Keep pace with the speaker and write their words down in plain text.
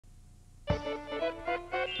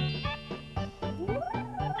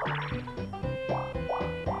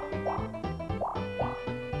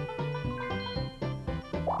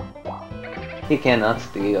He cannot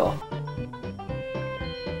steal.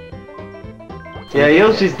 Yeah,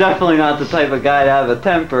 Yoshi's definitely not the type of guy to have a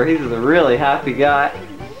temper. He's a really happy guy.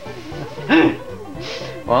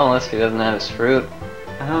 Well, unless he doesn't have his fruit.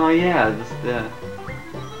 Oh yeah, just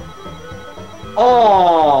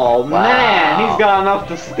Oh Wow. man, he's got enough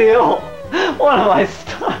to steal one of my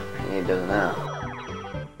stars. He doesn't know.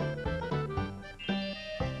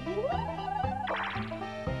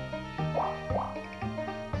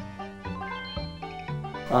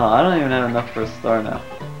 Oh, I don't even have enough for a star now.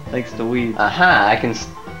 Thanks to weed. Aha, I can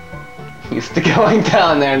used to going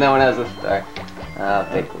down there, no one has a star. I'll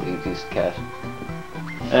take Luigi's cash.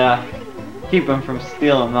 Yeah, keep him from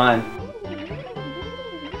stealing mine.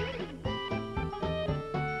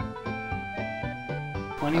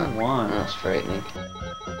 $21. That's frightening.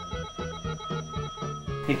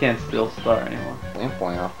 He can't steal a star anymore.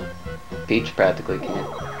 Well, Peach practically can't.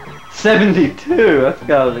 72! That's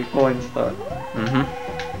gotta be coin star. Mm-hmm.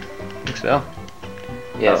 I think so.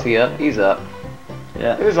 Yeah, is he up? He's up.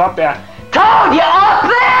 Yeah. Who's up there? Toad, you up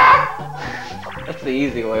there? That's the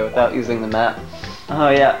easy way without using the map. Oh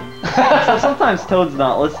yeah. So sometimes Toad's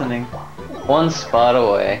not listening. One spot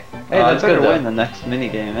away. Hey, that's good to though. win the next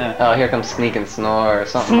minigame, yeah. Oh, here comes Sneak and Snore or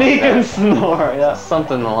something Sneak like and that. Snore, yeah.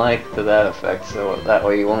 Something like to that effect, so that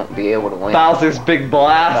way you won't be able to win. Bowser's Big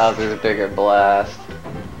Blast. Bowser's Bigger Blast.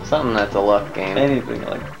 Something that's a luck game. Anything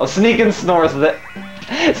like... Oh, Sneak and Snore's that...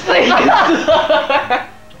 Sneak and Snore!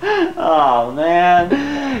 Oh, man.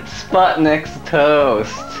 Sputnik's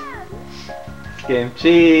Toast. This game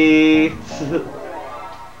cheats.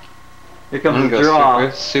 Here comes the draw.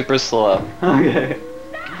 Super slow. Okay.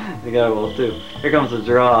 You got a will too. Here comes the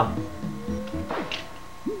draw.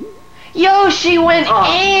 Yoshi went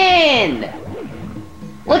in!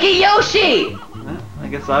 Look at Yoshi! I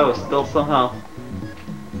guess I was still somehow...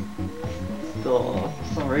 Still, for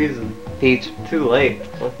some reason, Peach. too late.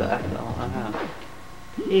 What the heck? I don't know.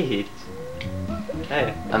 Heat.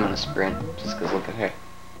 Hey. I'm gonna sprint, just cause look at her.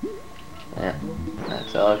 Yeah,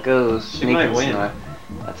 that's how it goes. She Sneak might and win. Snore.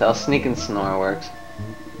 That's how Sneak and Snore works.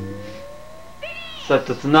 Except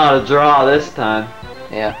it's not a draw this time.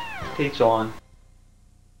 Yeah. Peach won.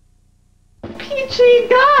 Peachy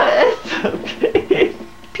got it! Okay.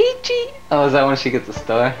 Peachy! Oh, is that when she gets a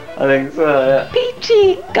star? I think so, yeah.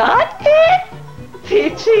 Peachy got it!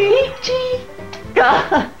 Peachy! Peachy!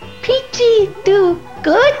 Got Peachy do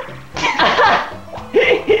good?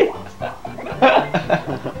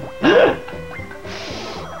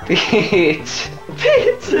 Peach!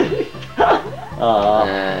 Peachy!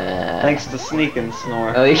 Thanks to Sneak and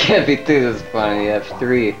Snore. Oh, you can't be two this funny. You have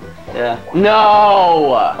three. Yeah.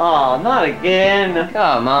 No! Oh, not again!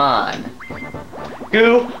 Come on.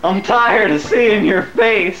 Goo, I'm tired of seeing your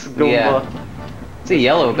face, Goomba. Yeah. It's a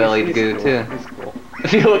yellow-bellied goo, cool. too. He's cool.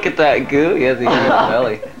 If you look at that goo, he has a yellow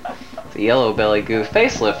belly. It's a yellow belly goo.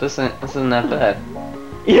 Facelift isn't that bad.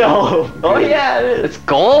 Yellow! Oh yeah, it is! It's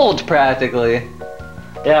gold, practically.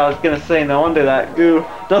 Yeah, I was gonna say, no wonder that Goo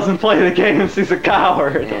doesn't play the games, he's a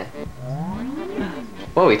coward. Yeah.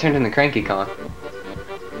 Whoa, he turned into Cranky Kong.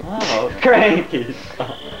 Oh, cranky.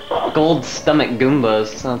 Gold stomach Goombas.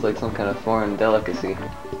 Sounds like some kind of foreign delicacy.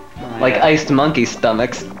 Oh, Like yeah. iced monkey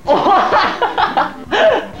stomachs. What?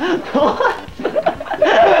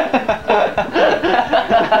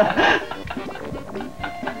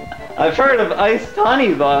 I've heard of iced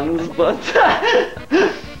honey buns, but...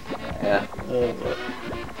 Yeah. Oh, but...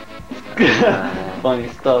 Funny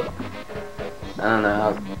stuff. I don't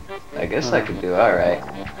know. I guess I could do alright.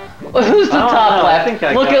 Well, who's the I don't top know, I left? think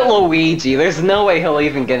I Look got- at Luigi. There's no way he'll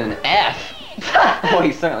even get an F. Well,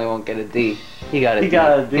 he certainly won't get a D. He got a D. He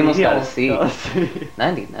got a D. He almost got a almost C. got a C.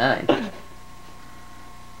 99.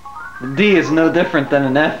 D is no different than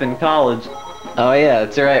an F in college. Oh yeah,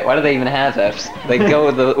 that's right. Why do they even have Fs? They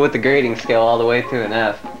go with the grading scale all the way to an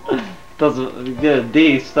F. Doesn't you get a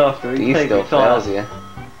D stuff to D take still a class. fails you.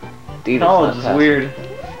 D does College not is pass. weird.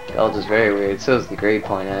 College is very weird. So is the grade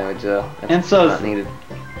point average though. That's And so not is- needed.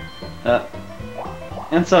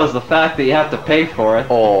 And so is the fact that you have to pay for it.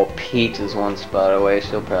 Oh, Peach is one spot away.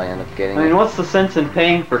 She'll probably end up getting I mean, it. what's the sense in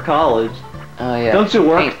paying for college? Oh yeah. Don't you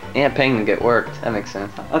work? Paying to get worked. That makes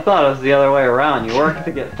sense. I thought it was the other way around. You work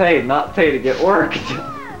to get paid, not pay to get worked.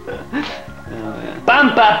 Oh, yeah.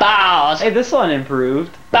 Bumper balls! Hey, this one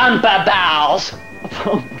improved. Bumper balls!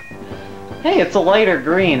 Hey, it's a lighter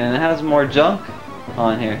green and it has more junk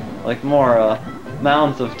on here. Like more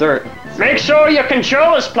mounds of dirt. Make sure your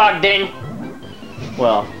controller's plugged in.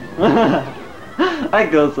 Well, that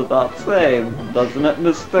goes without saying, doesn't it,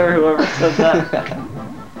 mister? Whoever said that.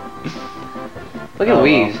 Look at Oh,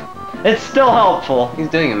 Weeze. well. It's still helpful. He's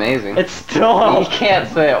doing amazing. It's still You helpful. can't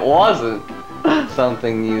say it wasn't.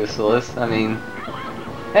 something useless. I mean,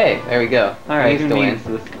 hey, there we go. Alright, He's who still needs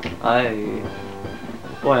in. this?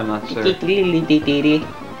 Boy, I'm not sure.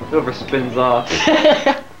 Whoever spins off.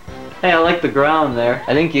 Hey, I like the ground there.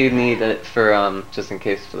 I think you need it for, just in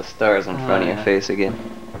case for the stars in front of your yeah. face again.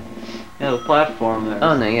 Yeah, the platform there.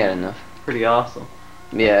 Oh no, you had enough. Pretty awesome.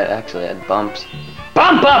 Yeah, it actually had bumps.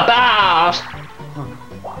 Bumper bars!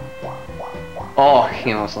 Oh,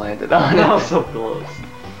 he almost landed on That it. was so close.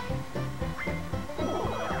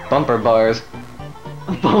 Bumper bars.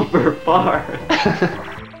 Bumper bar.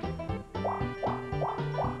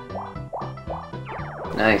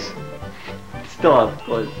 Nice. Still have to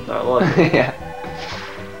play the start. Look. Yeah.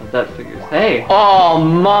 But that figures. Hey! Oh,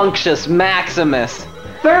 Monstrous Maximus!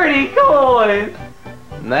 30 coins!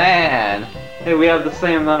 Man, Hey, we have the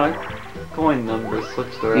same amount of coin numbers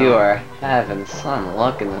switched around. you are having some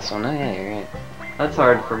luck in this one. Oh yeah, you're right. That's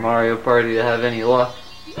hard for Mario Party to have any luck.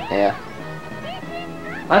 Yeah.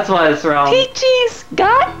 That's why this round. Peachy's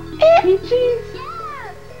got it! Peachy's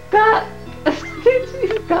got.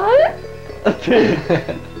 Peachy's got it.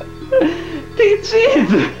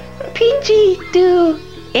 Peachy's. Peachy, do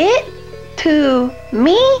it to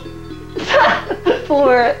me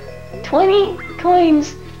for 20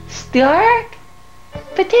 coins. Stark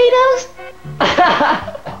potatoes?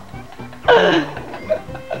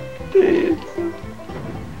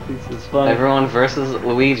 This is fun. Everyone versus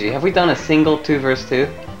Luigi. Have we done a single 2 vs 2?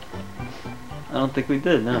 I don't think we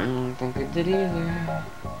did, I no. don't think we did either.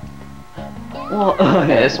 Well,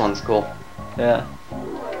 Yeah, this one's cool. Yeah.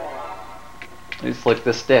 We flick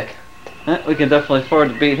the stick. We can definitely afford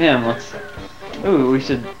to beat him. Let's. Ooh, we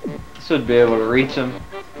should be able to reach him.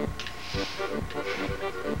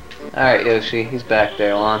 Alright, Yoshi, he's back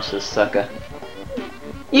there. Launch this sucker.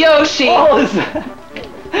 Yoshi! Oh, is that?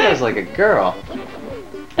 That was like a girl.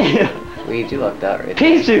 Yeah. Luigi lucked out right there.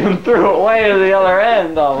 Peach even threw it way to the other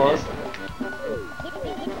end almost.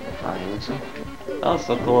 Fine, Yoshi. That was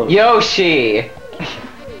so close. Yoshi!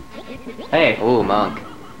 Hey. Ooh, Monk.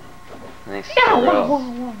 Nice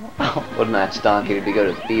throw. Would match Donkey to be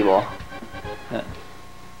good at b-ball.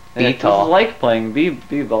 Be It's tall. like playing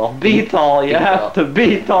b-ball. Be tall. You have to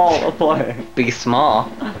be tall to play. Be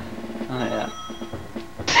small. Oh yeah.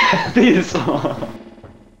 Be small.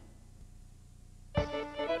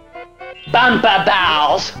 Bumper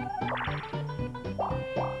Bows!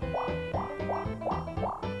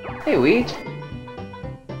 Hey, Weege.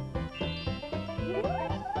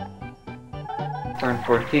 Turn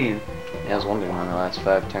 14. Yeah, I was wondering when the last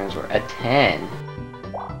 5 turns were a 10.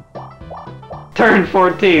 Turn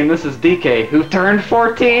 14. This is DK. Who turned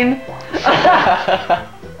 14?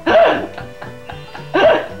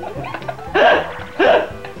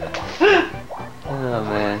 Oh,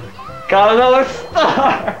 man. Got another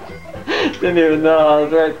star! Didn't even know I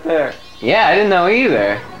was right there. Yeah, I didn't know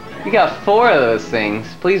either. You got 4 of those things.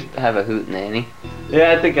 Please have a Hootenanny.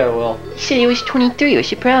 Yeah, I think I will. You said he was 23.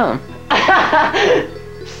 What's your problem?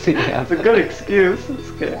 See, that's a good excuse.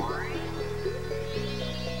 It's good.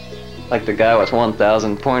 Like the guy with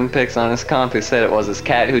 1,000 porn pics on his comp who said it was his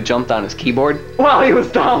cat who jumped on his keyboard. While he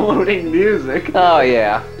was downloading music. Oh,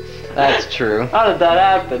 yeah. That's true. How did that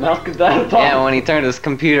happen? How could that have Yeah, when he turned his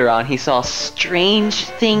computer on, he saw strange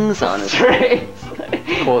things on his... Strange.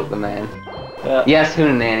 Quote the man. Yeah. Yes,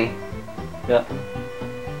 Hootenanny. Yeah.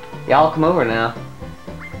 Y'all come over now.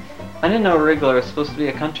 I didn't know Wriggler was supposed to be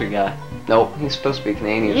a country guy. Nope, he's supposed to be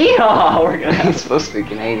Canadian. Yeah, we're gonna have He's supposed to be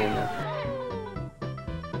Canadian now.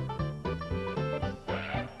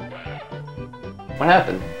 What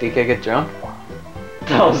happened? DK get drunk?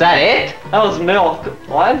 Was that it? That was milk.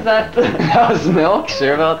 Why is that? That was milk?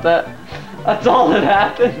 Sure about that? That's all that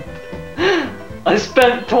happened. I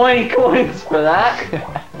spent 20 coins for that.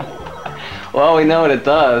 Well, we know what it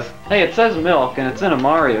does. Hey, it says milk, and it's in a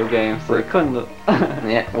Mario game, so it couldn't have...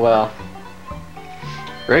 Yeah, well...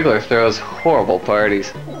 Wriggler throws horrible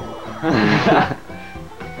parties.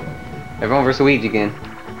 Everyone versus Luigi again.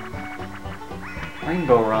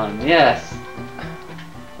 Rainbow Run, yes.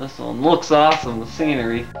 This one looks awesome, the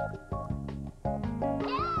scenery.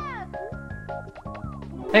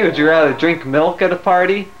 Hey, would you rather drink milk at a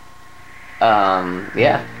party?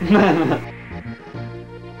 Yeah.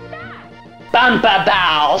 Bumper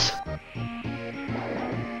Bows!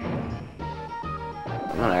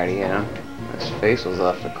 I'm not already hit him. His face was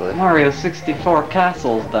off the cliff. Mario 64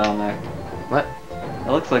 castles down there. What?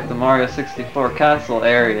 It looks like the Mario 64 castle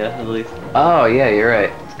area, at least. Oh, yeah, you're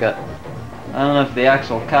right. It's got... I don't know if the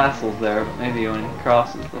actual castle's there, but maybe when he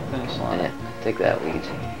crosses the finish line. Yeah, take that,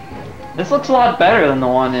 Luigi. This looks a lot better than the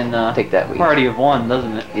one in Take that, Luigi. Party of One,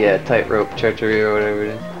 doesn't it? Yeah, tightrope treachery or whatever it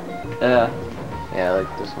is. Yeah. Yeah,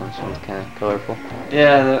 like this one. This one's kind of colorful.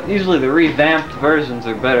 Yeah, usually the revamped versions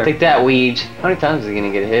are better. Take that, Weege. How many times is he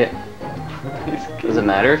gonna get hit? Does it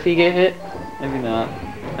matter if he get hit? Maybe not.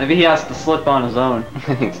 Maybe he has to slip on his own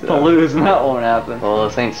I think so. to lose, and that won't happen. Well,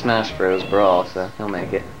 this ain't Smash Bros. Brawl, so he'll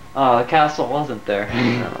make it. Oh, the castle wasn't there.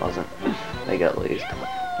 No, it wasn't. They got losed.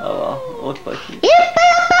 Oh well, it looked like he...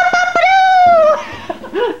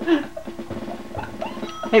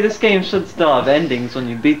 Hey, this game should still have endings when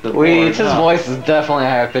you beat the board. His voice is definitely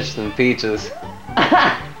higher pitched than Peach's.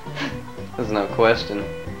 There's no question.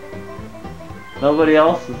 Nobody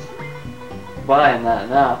else is buying that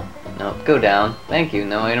now. Nope, go down. Thank you,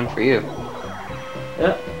 no item for you.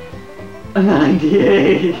 Yep.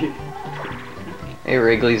 98. Hey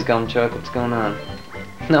Wrigley's Gumchuck, what's going on?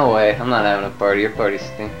 No way, I'm not having a party, your party's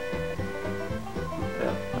sting.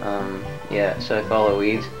 Yeah, should I follow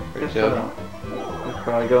Weeds for a joke? We're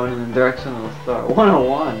probably going in the direction of the star.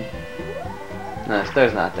 101. No,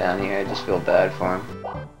 Star's not down here, I just feel bad for him.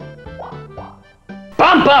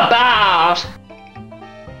 Bump up out!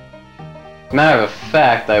 Matter of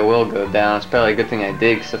fact, I will go down. It's probably a good thing I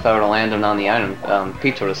did, because if I would have landed on the item,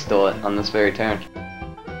 Peach would have stole it on this very turn.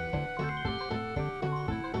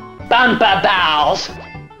 Bump up out!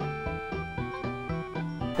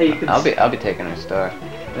 Hey, you can I'll be taking her star.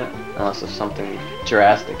 Yeah. Unless if something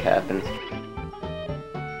drastic happens.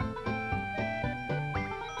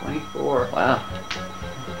 24. Wow.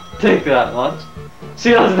 Take that much.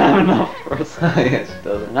 She doesn't have enough for us. Yes, she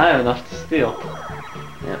doesn't. And I have enough to steal.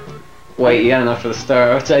 Yeah. Wait, you got enough for the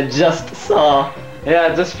star, which I just saw.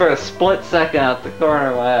 Yeah, just for a split second at the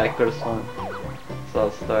corner of my eye, I could have swung. So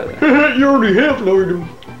I'll start there. You already have an item.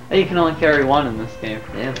 Hey, you can only carry one in this game.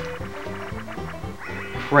 Yeah.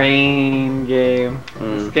 Crane game.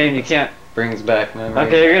 This game you can't... Brings back memories.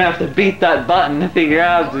 Okay, you're gonna have to beat that button if he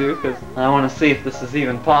grabs you, because I want to see if this is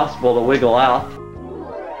even possible to wiggle out.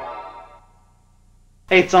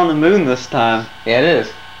 Hey, it's on the moon this time. Yeah, it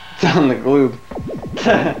is. It's on the globe.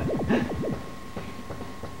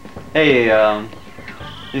 Hey,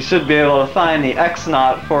 you should be able to find the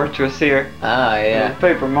X-Naut fortress here. Ah, yeah.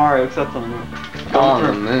 Paper Mario, except on the moon. On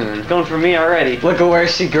the moon. Going for me already. Look at where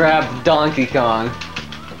she grabbed Donkey Kong.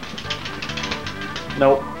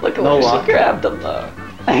 Nope. Look at No where luck. she grabbed him though.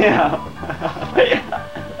 Yeah.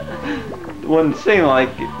 Wouldn't seem like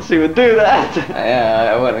she would do that.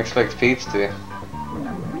 Yeah, I wouldn't expect Peach to.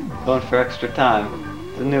 Going for extra time.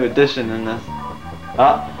 It's a new addition in this.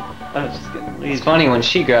 Oh, I was just getting lazy. It's funny when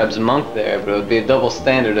she grabs Monk there, but it would be a double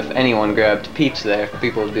standard if anyone grabbed Peach there.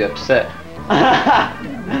 People would be upset.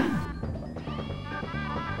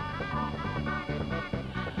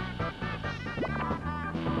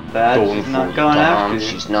 Bad, she's not going after you.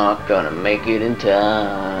 She's not gonna make it in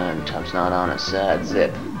time. Time's not on a side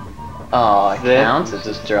zip. Oh, it Zip. counts? It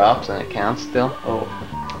just drops and it counts still? Oh.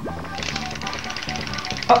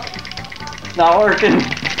 Oh. Not working.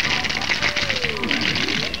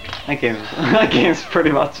 That game's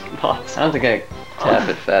pretty much I impossible. don't think I tap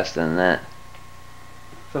it faster than that.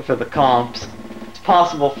 Except for the comps. It's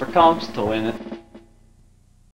possible for comps to win it.